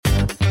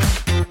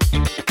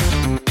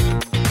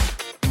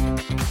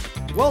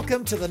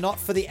Welcome to the Not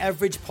For The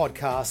Average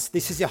podcast.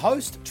 This is your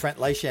host, Trent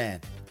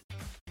Leyshan.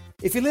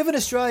 If you live in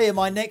Australia,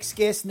 my next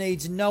guest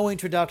needs no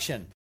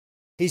introduction.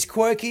 He's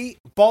quirky,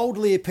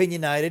 boldly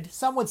opinionated,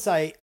 some would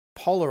say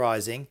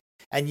polarising,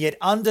 and yet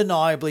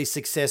undeniably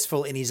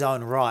successful in his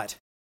own right.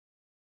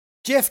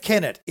 Jeff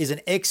Kennett is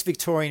an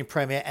ex-Victorian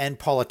Premier and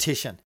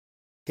politician.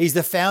 He's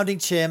the founding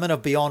chairman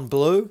of Beyond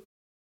Blue,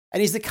 and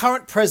he's the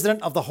current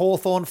president of the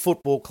Hawthorn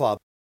Football Club,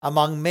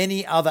 among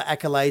many other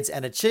accolades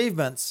and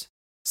achievements,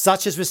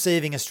 such as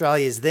receiving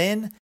Australia's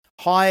then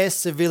highest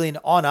civilian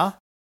honour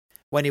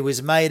when he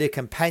was made a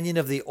Companion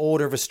of the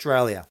Order of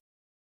Australia.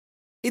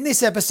 In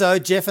this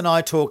episode, Jeff and I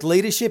talk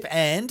leadership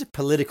and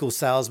political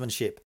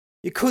salesmanship.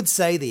 You could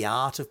say the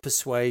art of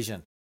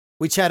persuasion.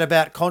 We chat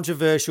about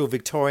controversial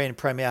Victorian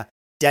Premier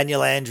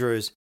Daniel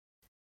Andrews,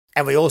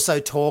 and we also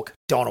talk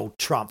Donald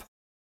Trump.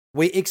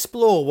 We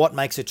explore what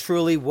makes a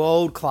truly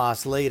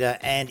world-class leader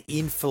and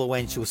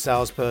influential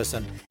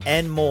salesperson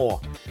and more.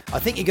 I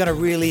think you're going to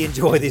really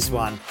enjoy this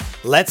one.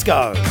 Let's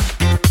go.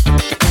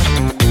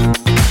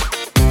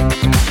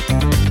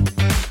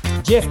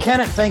 Jeff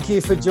Kennett, thank you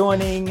for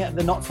joining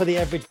the Not For The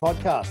Average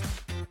podcast.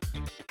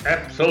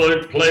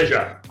 Absolute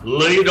pleasure.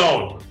 Lead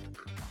on.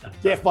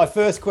 Jeff, my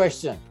first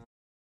question.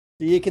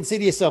 Do you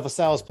consider yourself a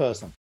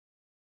salesperson?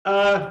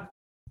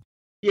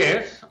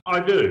 Yes, I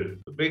do.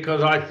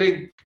 Because I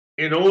think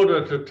in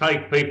order to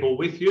take people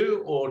with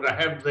you or to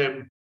have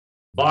them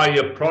buy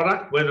your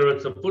product, whether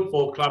it's a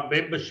football club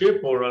membership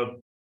or a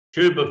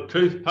tube of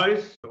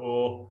toothpaste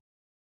or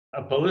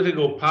a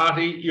political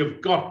party,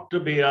 you've got to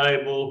be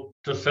able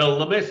to sell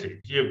the message.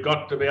 You've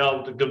got to be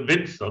able to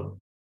convince them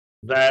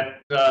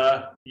that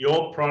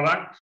your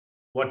product,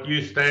 what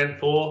you stand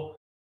for,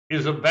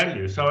 is of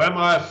value. So am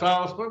I a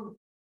salesman?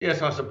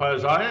 Yes, I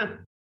suppose I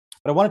am.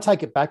 But I want to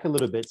take it back a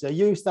little bit. So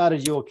you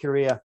started your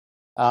career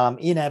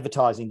in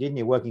advertising, didn't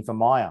you, working for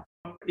Myer?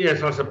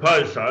 Yes, I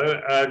suppose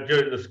so.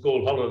 During the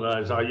school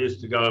holidays, I used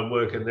to go and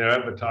work in their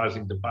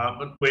advertising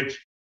department,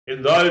 which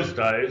in those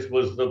days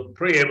was the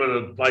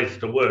preeminent place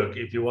to work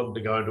if you wanted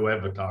to go into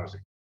advertising.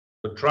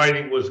 The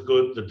training was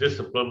good, the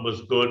discipline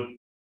was good,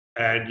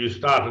 and you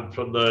started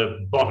from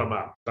the bottom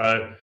up.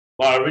 So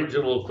my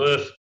original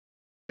first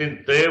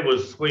stint there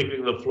was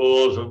sweeping the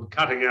floors and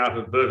cutting out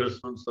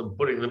advertisements and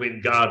putting them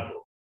in guard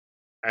book.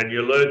 And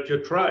you learnt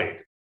your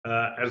trade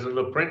as an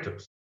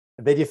apprentice.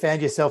 And then you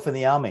found yourself in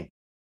the army.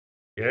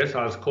 Yes,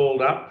 I was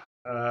called up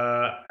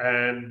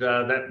and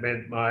that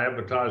meant my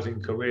advertising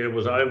career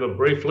was over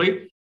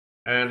briefly.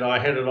 And I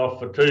headed off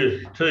for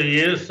two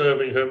years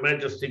serving Her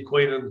Majesty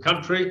Queen and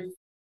Country.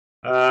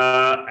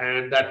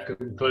 And that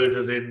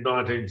concluded in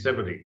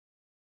 1970.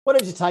 What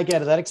did you take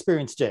out of that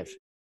experience, Jeff?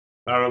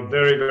 A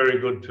very, very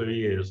good 2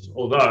 years.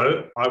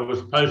 Although I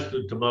was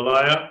posted to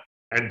Malaya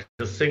and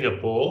to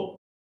Singapore.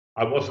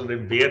 I wasn't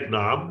in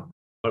Vietnam,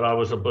 but I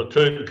was a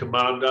platoon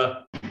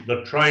commander.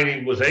 The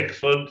training was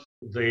excellent.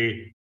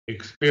 The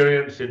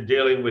experience in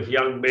dealing with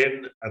young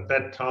men at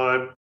that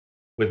time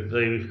with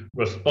the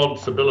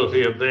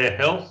responsibility of their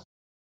health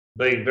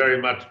being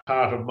very much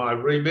part of my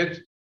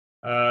remit,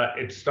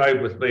 it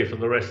stayed with me for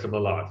the rest of my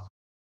life.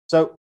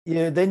 So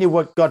then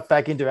you got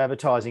back into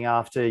advertising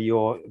after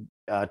your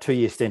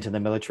 2-year stint in the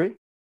military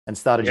and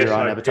started your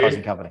own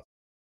advertising company.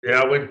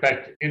 Yeah, I went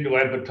back into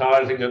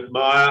advertising at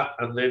Myer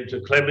and then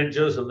to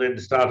Clemenger's and then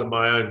started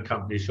my own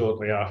company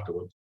shortly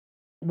afterwards.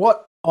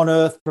 What on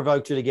earth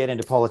provoked you to get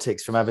into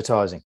politics from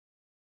advertising?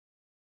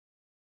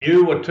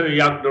 You were too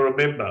young to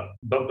remember,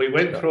 but we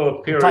went through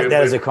a period... Take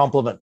that as a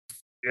compliment.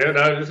 Yeah,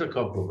 no, it is a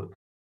compliment.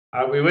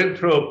 We went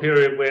through a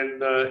period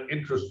when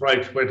interest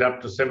rates went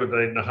up to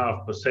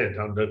 17.5%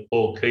 under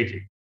Paul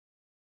Keating.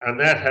 And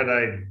that had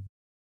a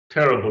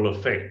terrible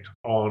effect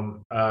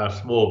on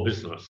small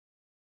business.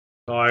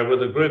 So I,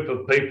 with a group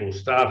of people,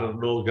 started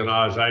an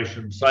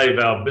organisation, Save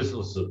Our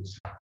Businesses.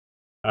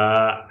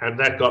 And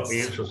that got me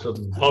interested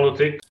in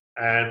politics.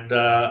 And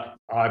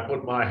I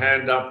put my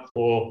hand up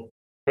for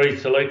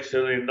pre-selection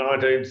in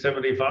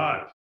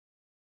 1975.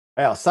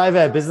 Wow, Save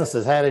Our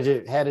Businesses. How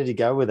did you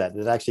go with that?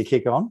 Did it actually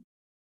kick on?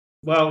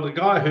 Well, the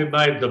guy who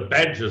made the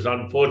badges,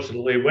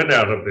 unfortunately, went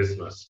out of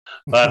business.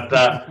 But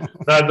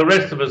no, the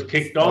rest of us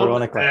kicked on.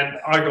 Ironically. And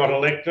I got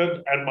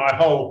elected. And my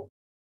whole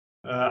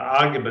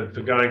argument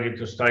for going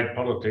into state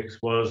politics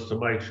was to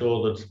make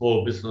sure that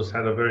small business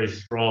had a very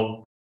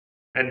strong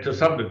and to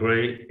some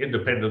degree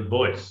independent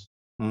voice.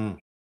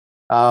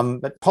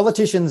 But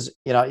politicians,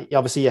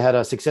 obviously you had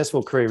a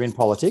successful career in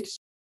politics,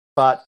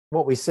 but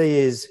what we see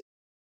is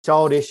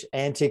childish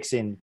antics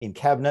in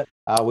cabinet.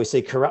 We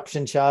see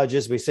corruption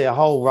charges. We see a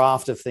whole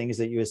raft of things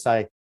that you would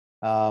say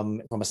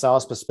from a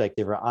sales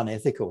perspective are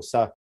unethical.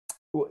 So,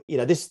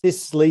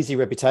 this sleazy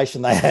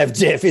reputation they have,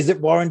 Jeff, is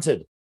it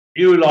warranted?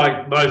 You,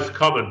 like most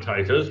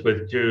commentators,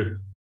 with due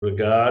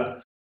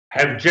regard,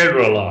 have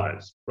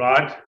generalised,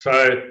 right?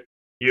 So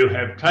you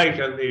have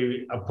taken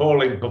the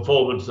appalling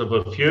performance of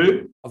a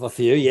few. Of a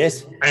few,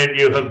 yes. And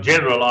you have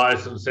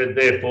generalised and said,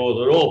 therefore,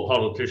 that all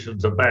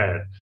politicians are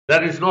bad.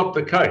 That is not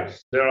the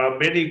case. There are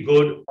many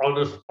good,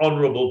 honest,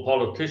 honourable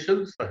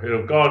politicians who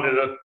have gone in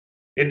it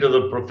into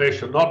the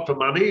profession not for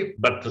money,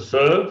 but to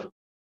serve.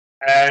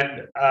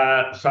 And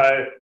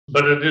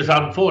but it is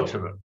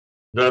unfortunate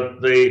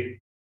that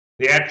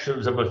the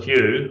actions of a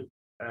few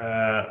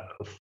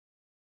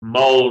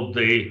mould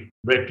the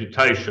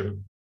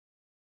reputation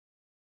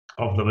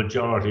of the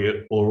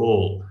majority or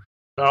all.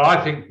 So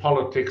I think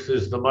politics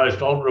is the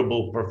most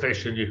honourable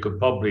profession you could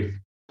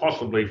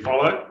possibly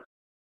follow.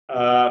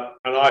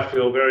 And I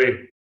feel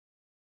very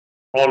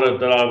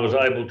honoured that I was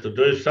able to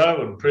do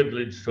so and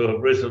privileged to have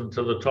risen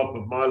to the top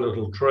of my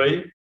little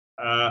tree.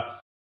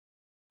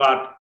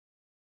 But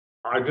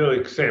I do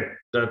accept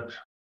that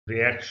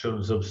the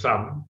actions of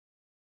some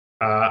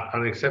are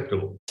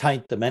unacceptable.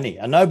 Taint the many.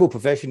 A noble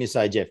profession, you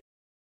say, Jeff.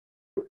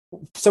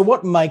 So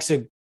what makes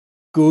a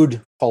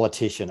good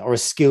politician or a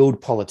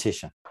skilled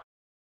politician?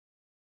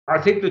 I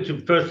think that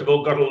you've first of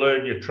all got to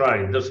learn your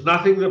trade. There's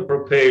nothing that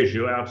prepares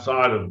you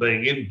outside of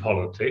being in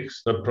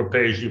politics that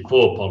prepares you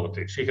for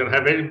politics. You can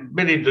have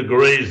many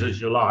degrees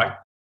as you like,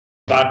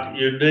 but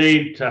you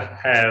need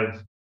to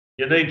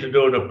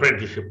do an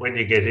apprenticeship when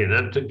you get in.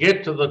 And to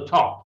get to the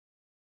top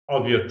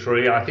of your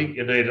tree, I think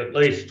you need at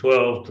least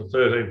 12 to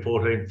 13,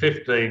 14,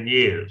 15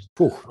 years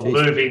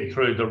moving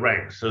through the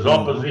ranks as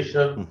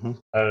opposition,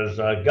 as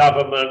a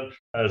government,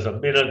 as a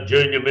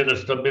junior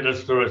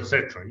minister,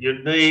 etc.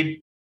 You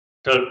need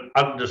to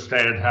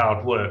understand how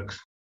it works.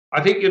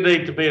 I think you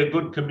need to be a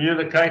good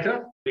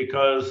communicator,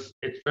 because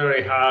it's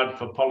very hard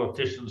for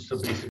politicians to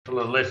be successful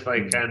unless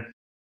they can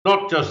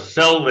not just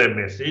sell their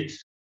message,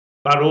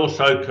 but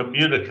also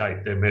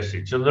communicate their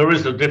message. And there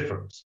is a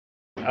difference.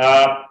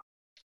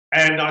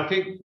 And I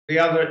think the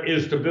other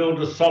is to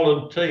build a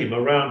solid team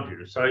around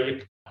you. So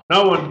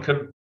no one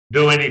can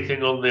do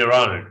anything on their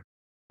own.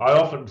 I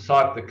often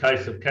cite the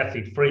case of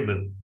Cathy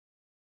Freeman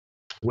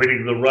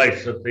winning the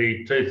race at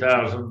the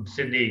 2000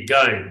 Sydney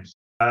Games,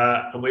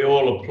 and we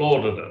all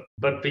applauded her.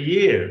 But for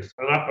years,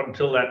 and up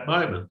until that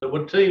moment, there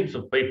were teams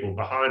of people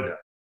behind her,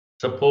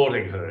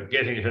 supporting her,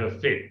 getting her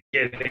fit,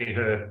 getting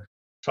her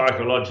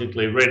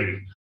psychologically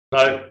ready.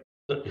 So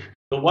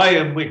the way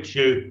in which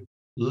you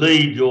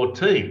lead your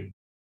team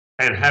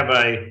and have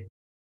a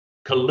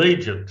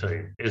collegiate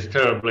team is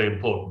terribly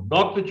important.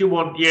 Not that you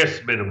want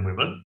yes men and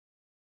women,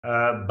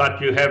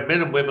 but you have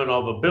men and women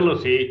of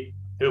ability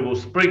who will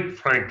speak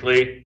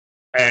frankly,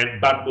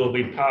 but will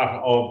be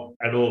part of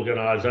an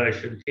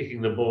organisation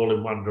kicking the ball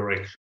in one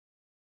direction.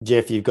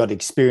 Jeff, you've got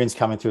experience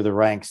coming through the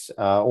ranks.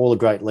 All the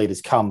great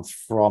leaders come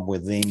from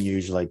within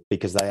usually,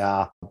 because they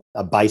are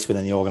a base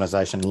within the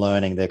organisation,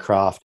 learning their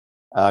craft.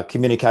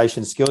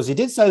 Communication skills. You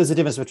did say there's a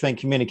difference between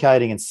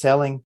communicating and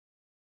selling.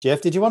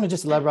 Jeff, did you want to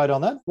just elaborate on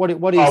that? What do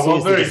you see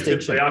as the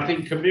distinction? Simply, I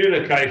think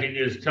communicating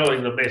is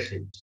telling the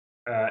message,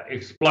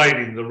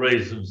 explaining the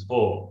reasons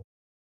for.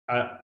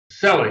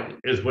 Selling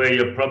is where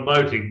you're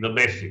promoting the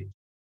message.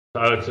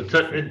 So it's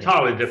an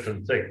entirely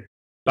different thing.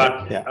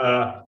 But,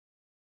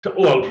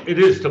 it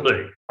is to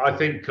me. I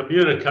think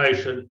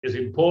communication is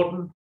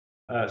important,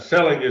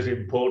 selling is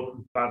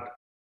important, but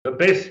the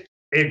best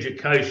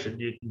education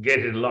you can get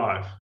in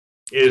life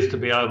is to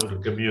be able to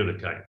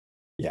communicate.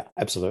 Yeah,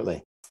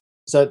 absolutely.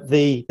 So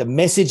the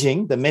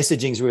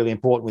messaging is really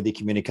important with your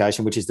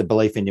communication, which is the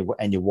belief in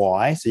your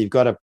why. So you've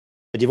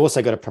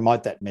also got to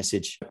promote that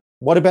message.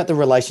 What about the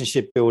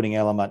relationship building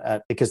element?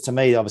 Because to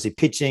me, obviously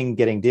pitching,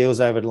 getting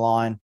deals over the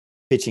line,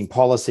 pitching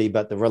policy,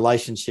 but the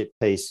relationship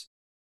piece,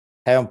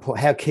 how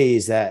key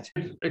is that?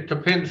 It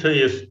depends who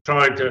you're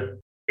trying to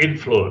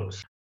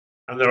influence,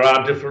 and there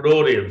are different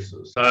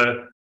audiences.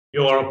 So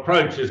your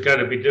approach is going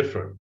to be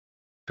different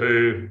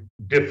to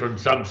different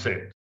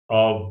subsets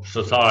of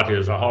society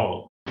as a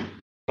whole.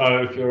 So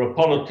if you're a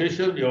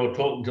politician, you're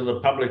talking to the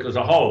public as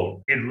a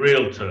whole in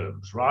real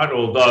terms, right?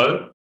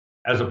 Although,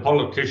 as a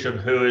politician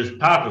who is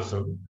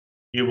partisan,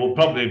 you will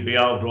probably be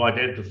able to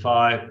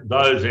identify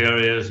those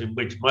areas in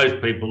which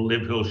most people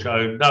live who'll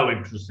show no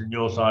interest in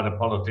your side of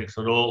politics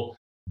at all.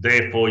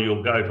 Therefore,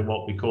 you'll go to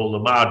what we call the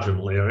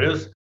marginal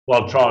areas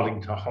while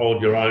trying to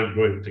hold your own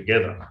group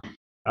together.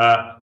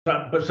 So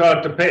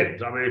it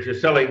depends. I mean, if you're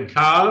selling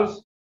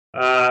cars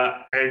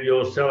and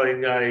you're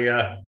selling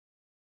a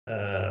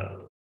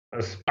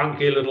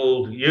spunky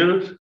little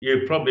unit,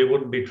 you probably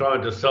wouldn't be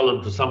trying to sell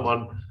them to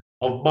someone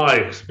of my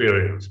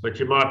experience, but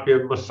you might be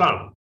my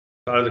son.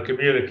 So the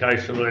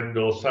communication and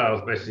your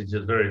sales message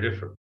is very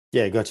different.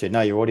 Yeah, gotcha.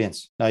 Know your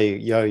audience, know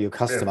your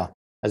customer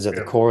is at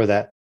the core of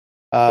that.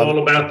 It's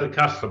all about the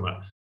customer.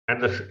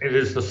 And it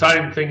is the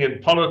same thing in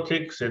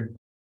politics, in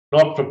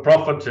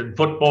not-for-profits, in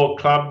football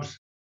clubs.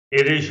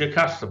 It is your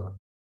customer.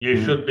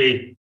 You should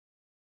be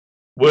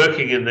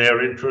working in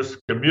their interests,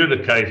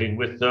 communicating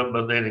with them,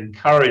 and then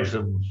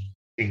encouraging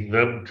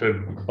them to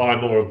buy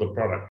more of the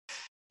product.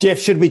 Jeff,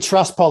 should we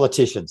trust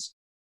politicians?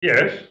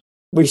 Yes.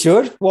 We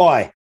should?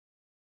 Why?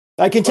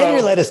 They continue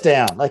to let us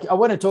down. Like, I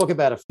want to talk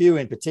about a few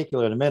in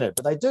particular in a minute,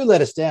 but they do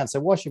let us down. So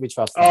why should we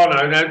trust them? Oh,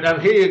 no,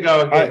 here you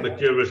go again, with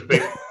due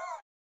respect.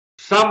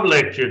 Some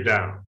let you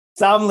down.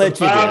 Some let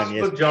you down,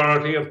 yes. The vast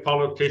majority of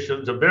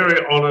politicians are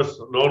very honest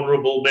and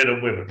honourable men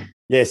and women.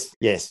 Yes.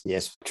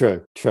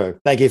 True.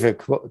 Thank you for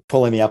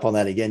pulling me up on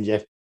that again,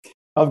 Jeff.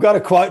 I've got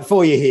a quote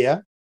for you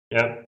here.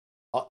 Yeah.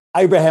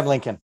 Abraham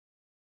Lincoln.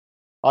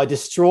 I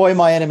destroy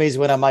my enemies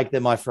when I make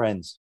them my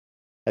friends.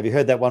 Have you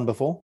heard that one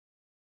before?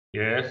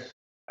 Yes.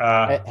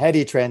 How do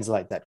you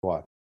translate that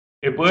quote?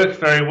 It works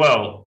very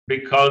well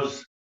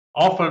because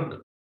often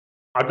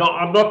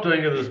I'm not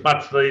doing it as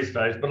much these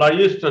days, but I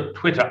used to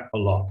Twitter a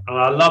lot, and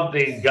I love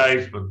the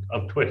engagement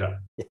of Twitter.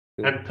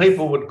 And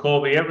people would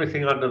call me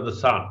everything under the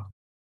sun.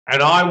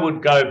 And I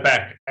would go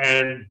back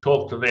and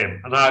talk to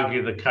them and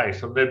argue the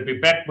case. And there'd be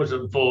backwards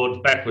and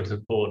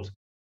forwards.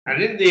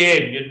 And in the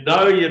end,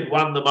 you'd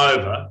won them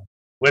over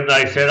when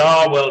they said,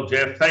 "Oh, well,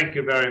 Jeff, thank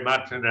you very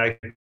much." And they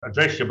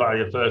address you by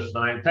your first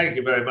name. "Thank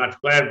you very much.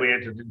 Glad we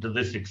entered into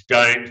this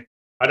exchange.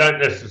 I don't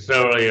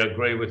necessarily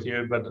agree with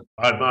you, but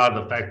I admire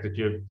the fact that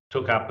you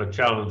took up the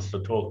challenge to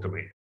talk to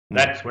me."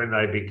 That's when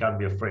they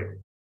become your friend.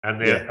 And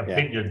their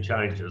opinion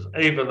changes,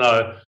 even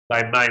though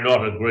they may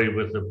not agree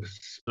with the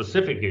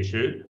specific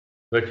issue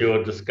that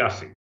you're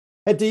discussing.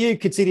 And do you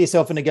consider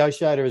yourself a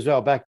negotiator as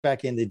well,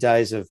 back in the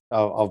days of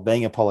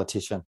being a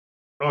politician?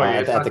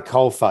 Yes, at the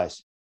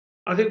coalface?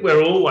 I think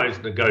we're always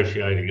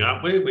negotiating,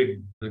 aren't we?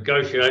 We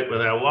negotiate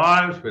with our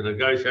wives, we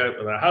negotiate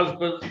with our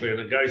husbands, we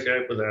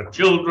negotiate with our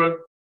children,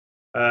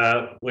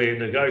 we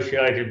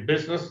negotiate in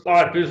business.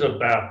 Life is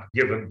about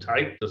give and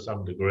take to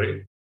some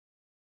degree.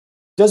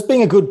 Does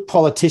being a good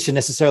politician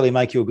necessarily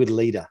make you a good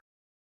leader?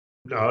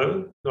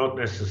 No, not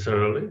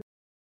necessarily.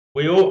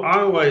 I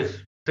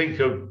always think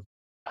of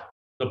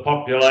the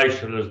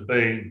population as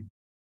being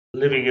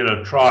living in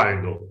a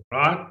triangle,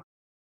 right?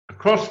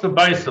 Across the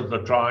base of the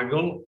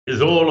triangle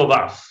is all of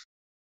us.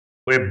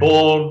 We're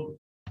born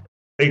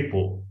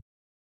equal.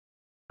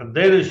 And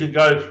then as you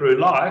go through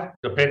life,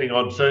 depending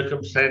on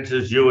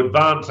circumstances, you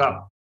advance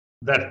up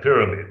that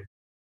pyramid.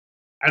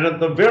 And at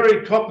the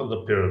very top of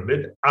the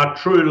pyramid are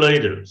true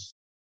leaders.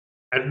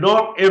 And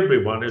not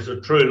everyone is a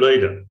true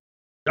leader.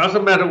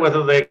 Doesn't matter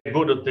whether they're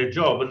good at their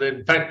job. And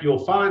in fact,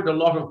 you'll find a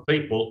lot of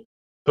people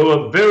who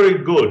are very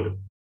good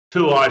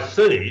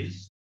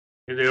 2ICs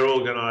in their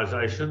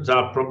organisations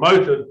are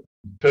promoted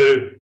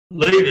to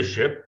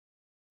leadership,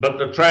 but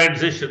the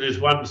transition is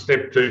one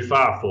step too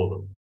far for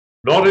them.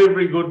 Not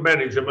every good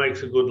manager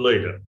makes a good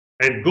leader.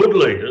 And good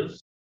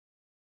leaders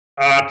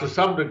are to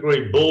some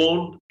degree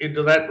born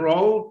into that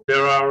role.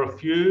 There are a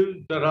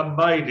few that are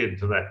made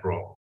into that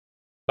role.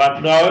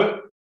 But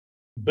no,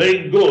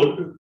 being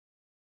good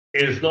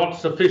is not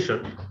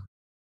sufficient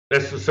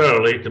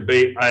necessarily to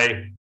be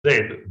a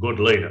then good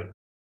leader.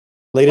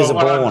 Leaders are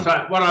born.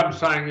 What I'm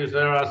saying is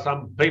there are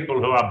some people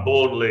who are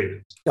born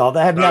leaders. Oh,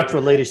 they have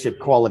natural leadership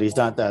qualities,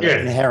 don't they? They're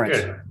inherent.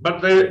 Yes,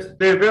 but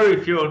they're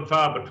very few and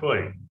far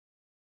between.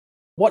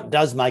 What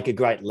does make a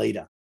great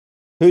leader?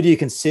 Who do you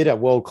consider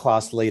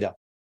world-class leader?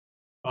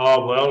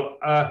 Oh,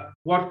 well,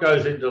 what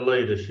goes into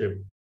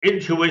leadership?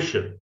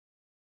 Intuition,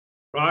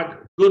 right?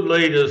 Good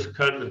leaders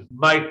can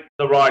make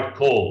the right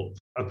calls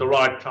at the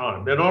right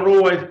time. They're not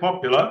always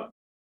popular,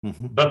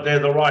 but they're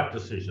the right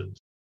decisions.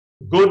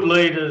 Good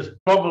leaders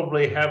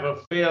probably have a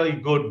fairly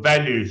good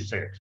value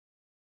set,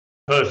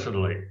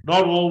 personally.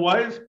 Not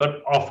always,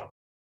 but often.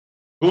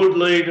 Good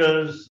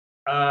leaders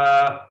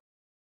are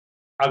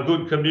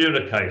good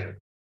communicators.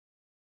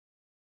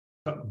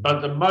 But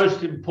the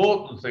most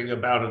important thing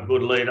about a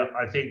good leader,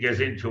 I think, is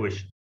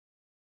intuition,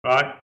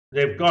 right?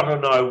 They've got to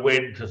know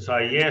when to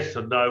say yes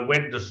and know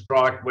when to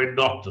strike, when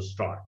not to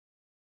strike.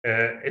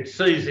 It's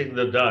seizing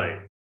the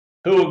day.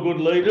 Who are good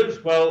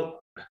leaders? Well,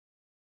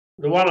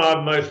 the one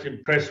I'm most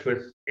impressed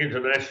with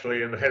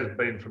internationally and has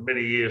been for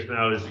many years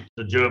now is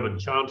the German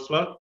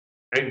Chancellor,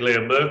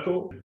 Angela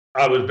Merkel.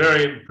 I was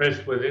very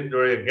impressed with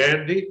Indira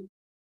Gandhi.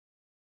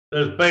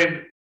 There's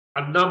been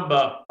a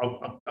number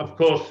of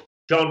course,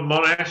 John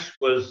Monash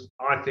was,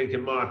 I think,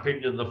 in my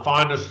opinion, the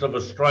finest of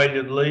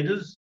Australian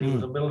leaders. He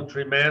was a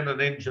military man,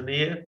 an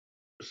engineer.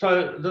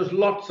 So there's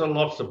lots and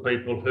lots of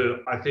people who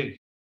I think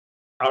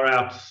are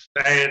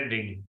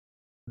outstanding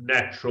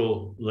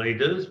natural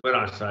leaders. When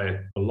I say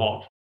a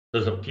lot,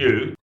 there's a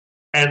few.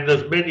 And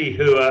there's many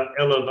who are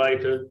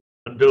elevated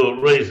and do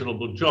a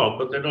reasonable job,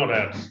 but they're not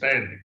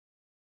outstanding.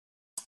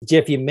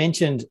 Jeff, you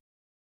mentioned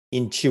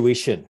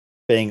intuition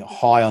being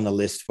high on the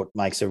list for what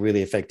makes a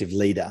really effective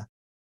leader.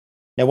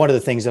 Now, one of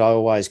the things that I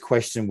always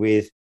question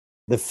with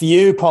the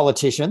few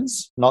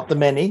politicians, not the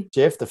many,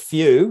 Jeff, the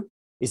few,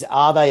 is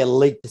are they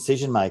elite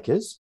decision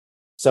makers?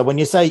 So when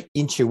you say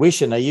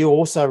intuition, are you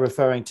also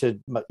referring to,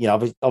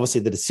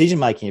 obviously the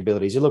decision-making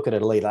abilities? You look at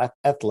an elite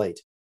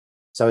athlete.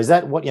 So is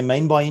that what you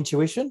mean by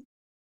intuition?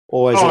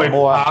 Or is it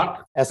more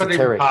esoteric?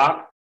 But in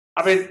part.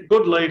 I mean,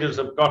 good leaders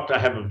have got to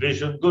have a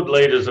vision. Good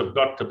leaders have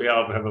got to be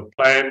able to have a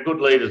plan. Good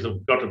leaders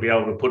have got to be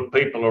able to put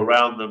people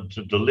around them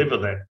to deliver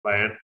that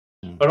plan.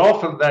 But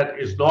often that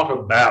is not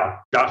about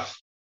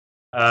just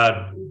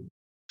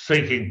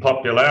seeking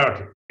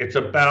popularity. It's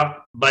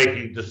about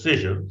making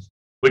decisions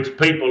which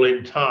people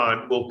in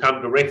time will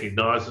come to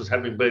recognise as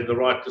having been the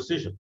right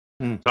decision.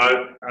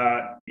 So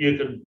you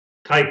can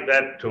take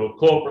that to a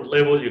corporate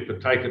level, you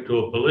could take it to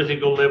a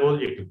political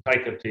level, you could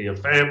take it to your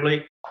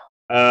family.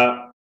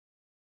 But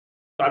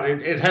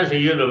it has a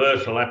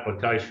universal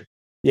application.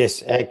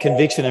 Yes,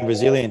 conviction and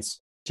resilience,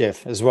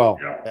 Jeff, as well,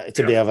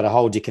 to be able to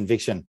hold your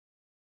conviction.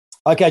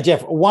 Okay,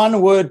 Jeff,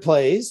 one word,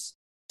 please,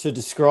 to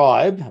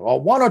describe,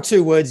 or one or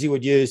two words you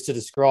would use to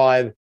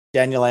describe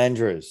Daniel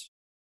Andrews.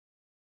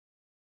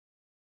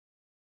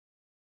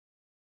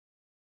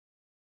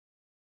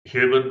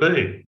 Human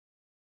being.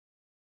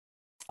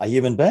 A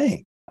human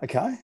being.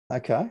 Okay.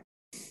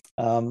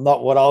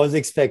 Not what I was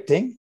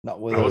expecting.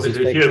 Not what I was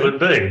expecting. He's a human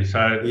being.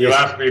 So you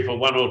ask me for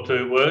one or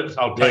two words,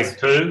 I'll take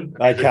two.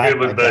 He's a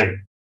human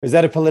being. Is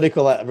that a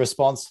political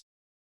response?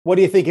 What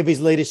do you think of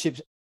his leadership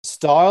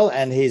style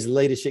and his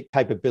leadership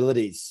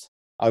capabilities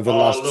over the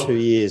last 2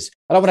 years?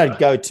 I don't want to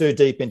go too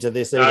deep into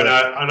this either.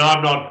 No, and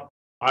I'm not,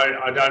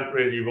 I don't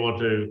really want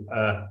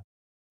to.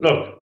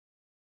 Look,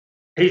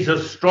 he's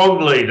a strong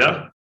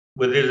leader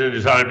within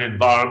his own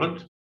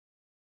environment.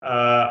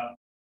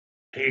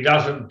 He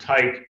doesn't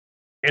take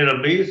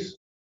enemies.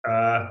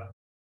 I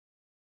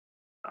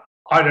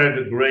don't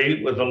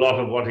agree with a lot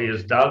of what he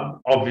has done,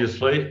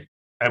 obviously,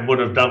 and would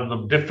have done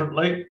them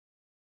differently.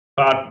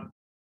 But,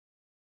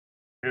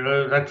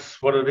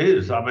 that's what it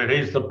is. I mean,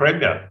 he's the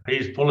Premier.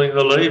 He's pulling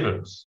the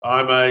levers.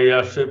 I'm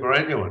a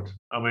superannuant.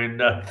 I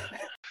mean,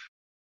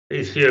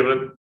 he's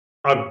human.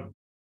 I've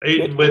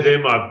eaten with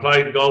him. I've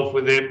played golf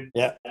with him.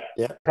 Yeah.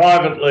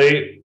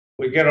 Privately,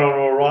 we get on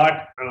all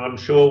right, and I'm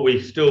sure we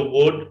still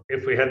would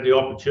if we had the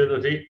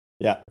opportunity.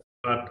 Yeah.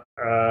 But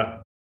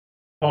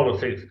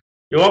politics,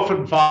 you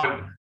often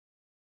find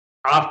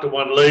after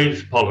one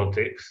leaves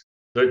politics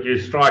that you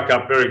strike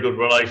up very good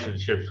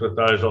relationships with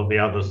those on the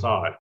other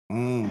side.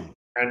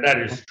 And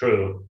that is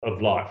true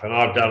of life. And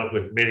I've done it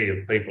with many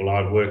of people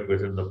I've worked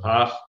with in the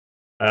past.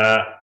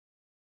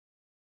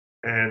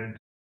 And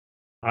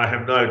I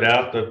have no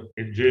doubt that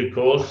in due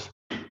course,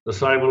 the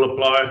same will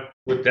apply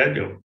with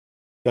Daniel.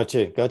 Got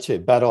you.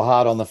 Battle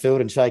hard on the field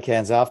and shake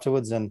hands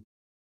afterwards. And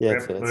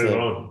move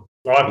on.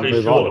 Life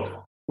is short.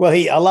 Well,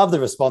 I love the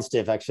response,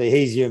 Jeff, actually.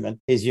 He's human.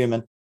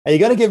 Are you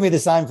going to give me the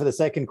same for the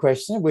second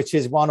question, which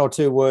is one or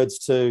two words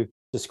to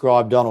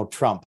describe Donald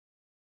Trump?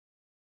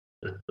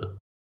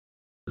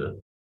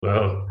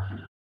 Well,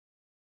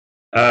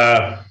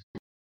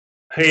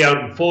 he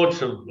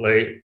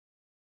unfortunately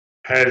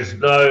has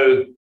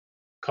no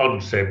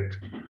concept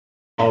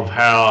of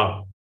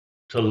how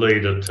to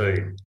lead a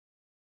team.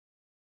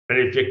 And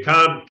if you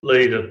can't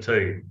lead a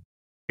team,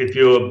 if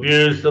you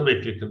abuse them,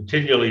 if you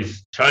continually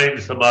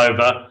change them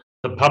over,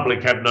 the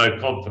public have no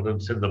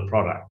confidence in the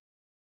product.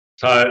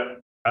 So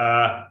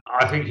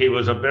I think he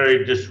was a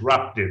very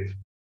disruptive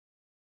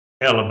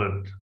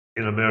element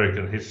in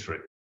American history.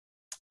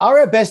 Are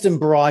our best and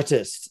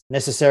brightest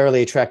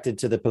necessarily attracted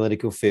to the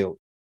political field?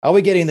 Are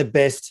we getting the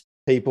best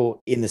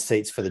people in the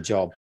seats for the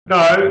job?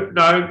 No,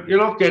 you're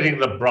not getting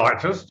the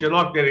brightest. You're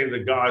not getting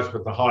the guys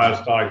with the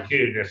highest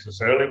IQ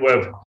necessarily.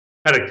 We've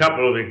had a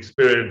couple of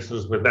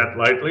experiences with that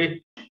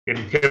lately in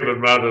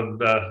Kevin Rudd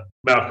and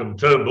Malcolm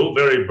Turnbull,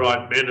 very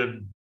bright men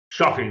and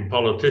shocking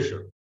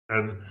politicians.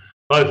 And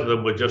both of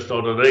them were just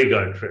on an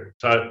ego trip.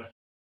 So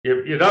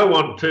you don't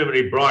want too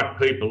many bright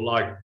people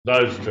like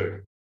those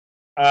two.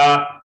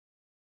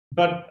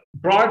 But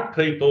bright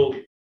people,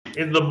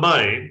 in the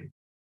main,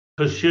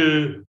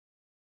 pursue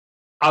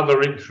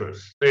other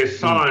interests. They're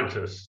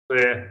scientists.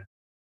 They're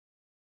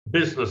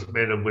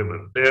businessmen and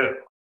women. There's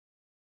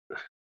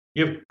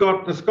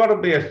got to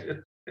be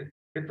it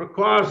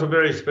requires a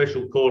very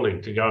special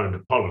calling to go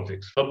into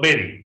politics for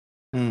many.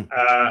 And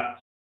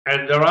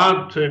there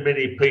aren't too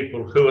many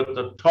people who at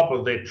the top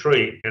of their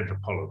tree enter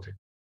politics.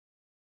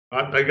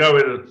 Right? They go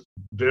in at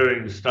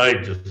varying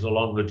stages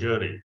along the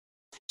journey.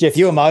 Jeff,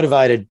 you were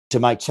motivated to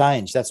make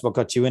change. That's what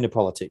got you into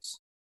politics.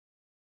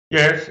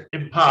 Yes,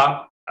 in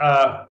part,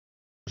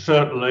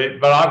 certainly.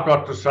 But I've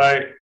got to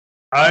say,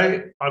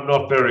 A, I'm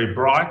not very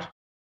bright.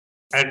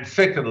 And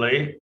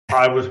secondly,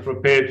 I was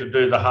prepared to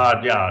do the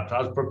hard yards. I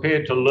was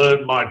prepared to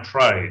learn my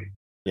trade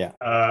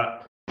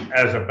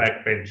as a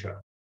backbencher.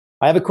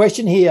 I have a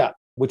question here,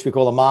 which we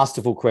call a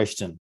masterful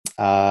question,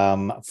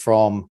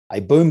 from a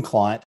boom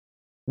client,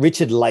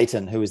 Richard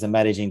Leyshan, who is the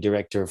managing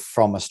director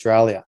from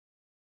Australia.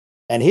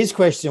 And his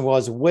question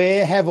was,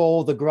 where have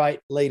all the great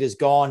leaders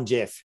gone,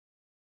 Jeff?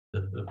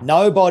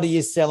 Nobody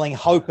is selling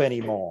hope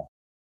anymore.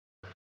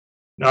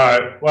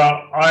 No,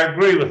 well, I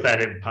agree with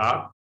that in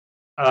part.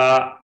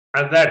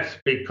 And that's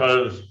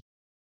because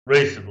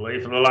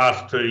recently, for the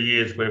last 2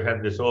 years, we've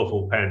had this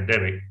awful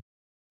pandemic.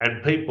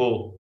 And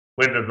people,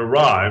 when it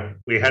arrived,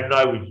 we had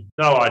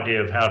no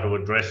idea of how to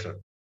address it.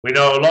 We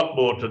know a lot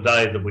more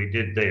today than we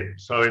did then.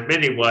 So in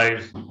many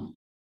ways,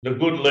 the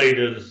good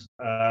leaders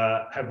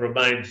have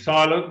remained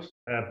silent,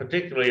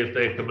 particularly if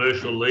they're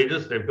commercial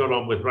leaders. They've got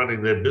on with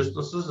running their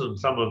businesses, and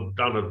some have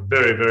done it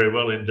very, very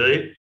well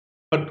indeed.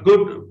 But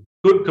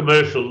good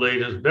commercial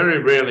leaders very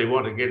rarely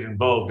want to get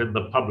involved in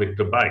the public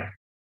debate.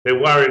 They're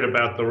worried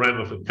about the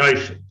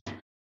ramifications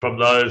from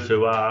those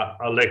who are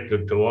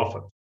elected to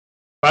office.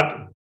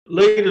 But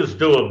leaders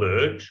do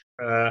emerge,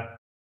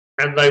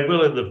 and they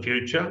will in the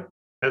future,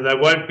 and they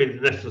won't be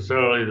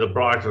necessarily the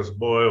brightest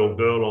boy or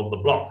girl on the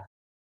block.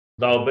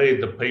 They'll be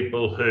the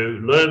people who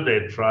learn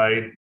their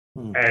trade,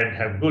 and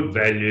have good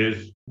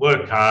values,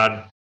 work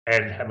hard,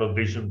 and have a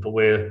vision for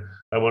where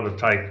they want to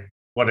take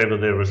whatever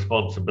their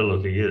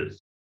responsibility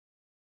is.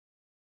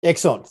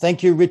 Excellent.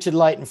 Thank you, Richard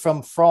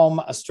Leyshan from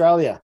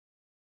Australia.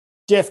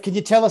 Jeff, can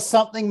you tell us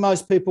something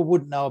most people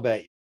wouldn't know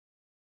about you?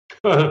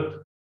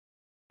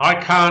 I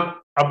can't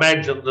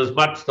imagine there's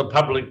much the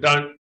public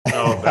don't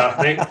know about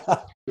me.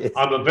 Yes.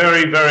 I'm a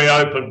very, very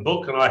open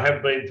book, and I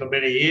have been for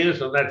many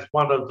years, and that's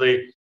one of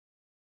the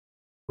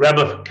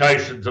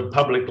ramifications of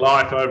public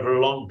life over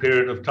a long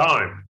period of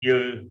time.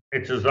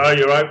 It's as though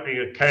you're opening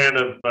a can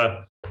of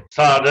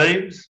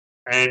sardines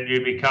and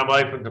you become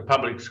open to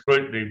public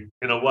scrutiny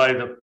in a way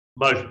that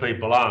most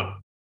people aren't.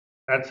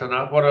 That's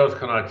enough. What else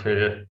can I tell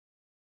you?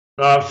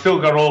 No, I've still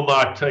got all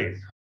my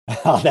teeth.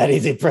 Oh, that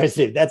is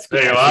impressive. That's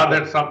good. There you are.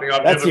 That's something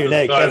I've never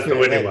disclosed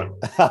to anyone.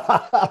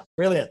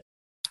 Brilliant.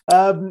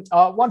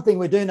 One thing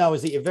we do know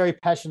is that you're very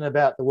passionate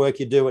about the work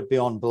you do at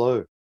Beyond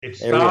Blue. It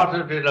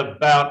started in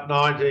about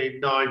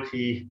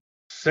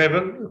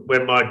 1997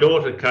 when my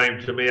daughter came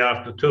to me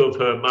after two of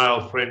her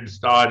male friends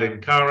died in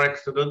car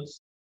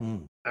accidents.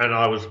 And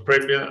I was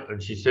Premier,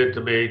 and she said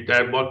to me,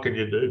 "Dad, what can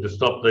you do to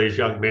stop these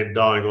young men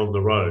dying on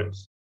the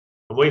roads?"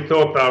 And we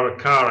thought they were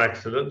car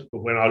accidents,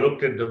 but when I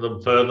looked into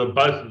them further,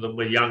 both of them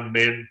were young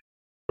men,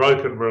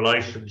 broken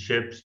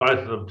relationships, both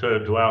of them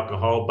turned to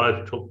alcohol,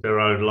 both took their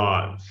own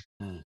lives.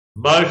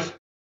 Most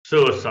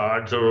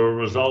suicides are a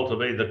result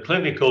of either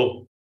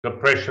clinical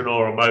depression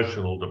or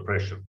emotional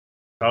depression.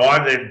 So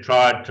I then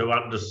tried to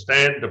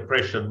understand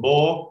depression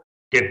more,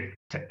 get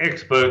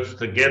experts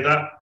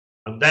together,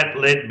 and that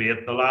led me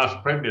at the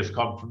last Premiers'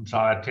 Conference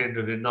I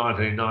attended in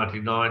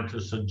 1999 to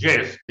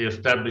suggest the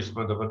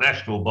establishment of a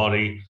national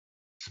body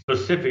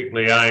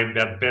specifically aimed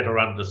at better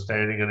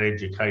understanding and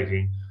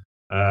educating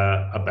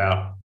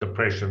about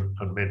depression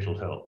and mental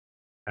health.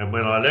 And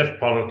when I left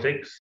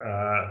politics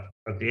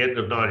at the end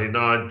of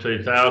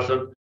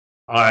 1999-2000,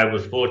 I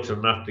was fortunate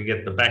enough to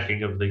get the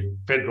backing of the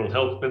Federal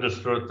Health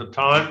Minister at the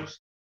time,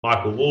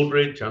 Michael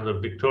Wooldridge, and the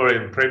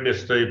Victorian Premier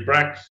Steve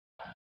Bracks,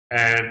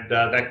 and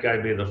that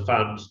gave me the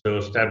funds to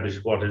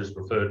establish what is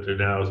referred to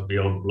now as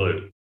Beyond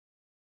Blue.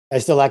 Are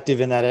you still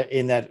active in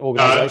that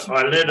organisation? No,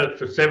 I led it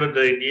for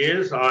 17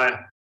 years.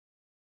 I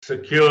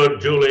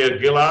secured Julia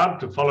Gillard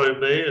to follow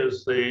me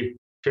as the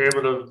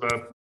chairman of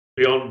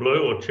Beyond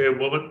Blue, or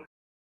chairwoman,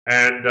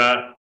 and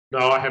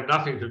no, I have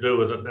nothing to do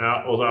with it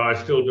now, although I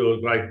still do a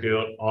great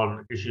deal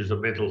on issues of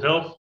mental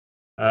health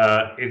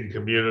in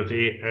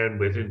community and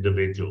with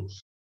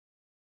individuals.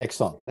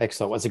 Excellent.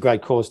 Well, it's a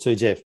great cause too,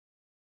 Jeff.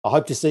 I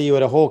hope to see you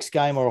at a Hawks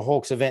game or a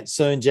Hawks event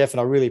soon, Jeff, and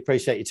I really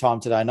appreciate your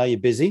time today. I know you're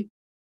busy.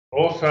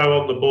 Also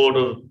on the board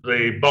of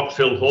the Box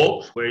Hill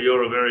Hawks, where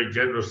you're a very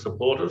generous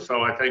supporter,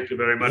 so I thank you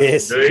very much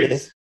indeed.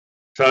 Yes.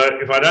 So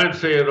if I don't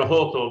see you at a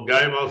Hawthorn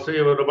game, I'll see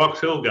you at a Box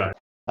Hill game.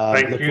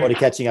 Thank you. Look forward to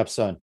catching up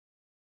soon.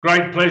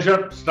 Great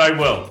pleasure. Stay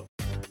well.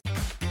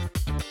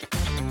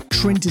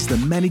 Trent is the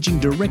Managing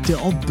Director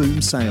of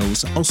Boom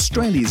Sales,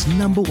 Australia's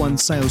 #1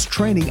 sales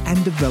training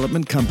and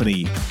development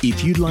company.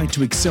 If you'd like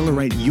to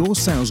accelerate your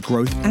sales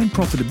growth and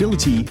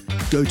profitability,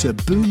 go to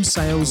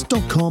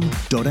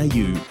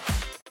boomsales.com.au.